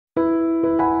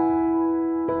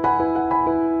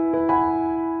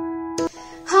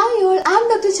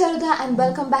is Charada and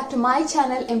welcome back to my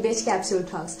channel MBH Capsule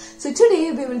Talks. So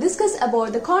today we will discuss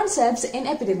about the concepts in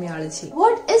epidemiology.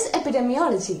 What is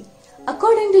epidemiology?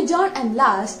 According to John and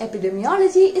Lars,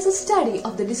 epidemiology is a study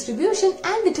of the distribution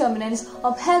and determinants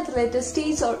of health-related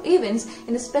states or events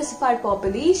in a specified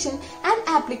population and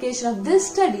application of this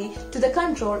study to the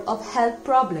control of health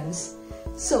problems.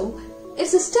 So,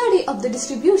 it's a study of the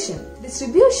distribution.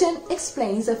 Distribution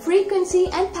explains the frequency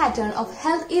and pattern of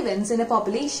health events in a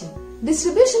population.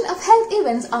 Distribution of health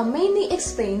events are mainly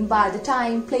explained by the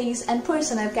time, place, and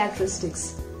personal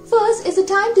characteristics. First is the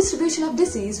time distribution of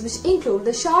disease, which include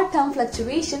the short-term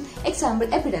fluctuation,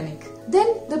 example epidemic.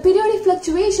 Then the periodic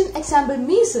fluctuation, example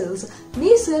measles.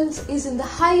 Measles is in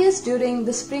the highest during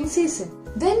the spring season.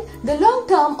 Then the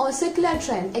long-term or secular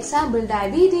trend, example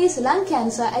diabetes, lung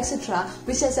cancer, etc.,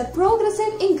 which has a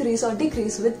progressive increase or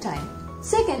decrease with time.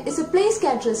 Second is the place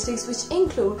characteristics, which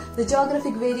include the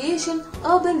geographic variation,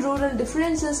 urban-rural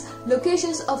differences,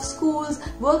 locations of schools,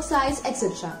 work sites,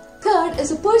 etc. Third is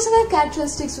the personal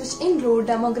characteristics, which include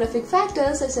demographic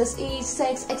factors such as age,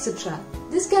 sex, etc.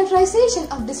 This characterization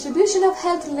of distribution of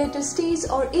health-related states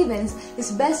or events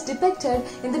is best depicted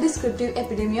in the descriptive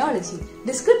epidemiology.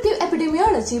 Descriptive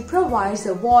epidemiology provides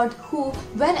the what, who,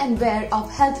 when and where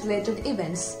of health-related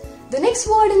events. The next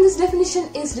word in this definition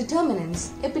is determinants.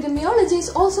 Epidemiology is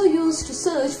also used to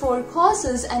search for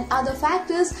causes and other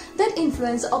factors that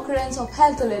influence the occurrence of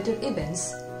health-related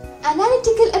events.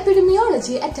 Analytical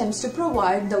epidemiology attempts to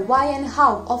provide the why and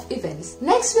how of events.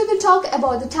 Next, we will talk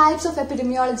about the types of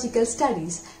epidemiological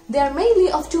studies. They are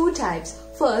mainly of two types.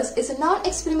 First is a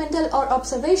non-experimental or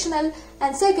observational,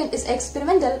 and second is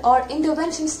experimental or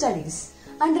intervention studies.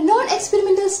 Under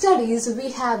non-experimental studies, we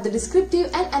have the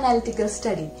descriptive and analytical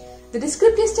study. The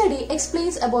descriptive study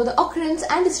explains about the occurrence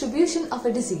and distribution of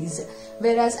a disease,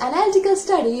 whereas analytical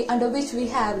study, under which we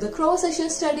have the cross-section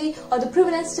study or the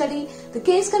prevalence study, the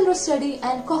case control study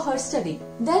and cohort study.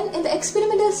 Then in the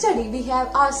experimental study, we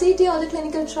have RCT or the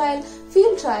clinical trial,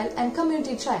 field trial and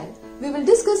community trial. We will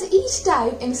discuss each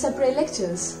type in separate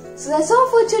lectures. So that's all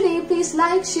for today. Please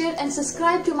like, share and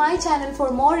subscribe to my channel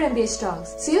for more MBH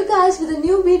talks. See you guys with a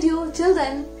new video. Till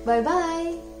then, bye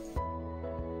bye.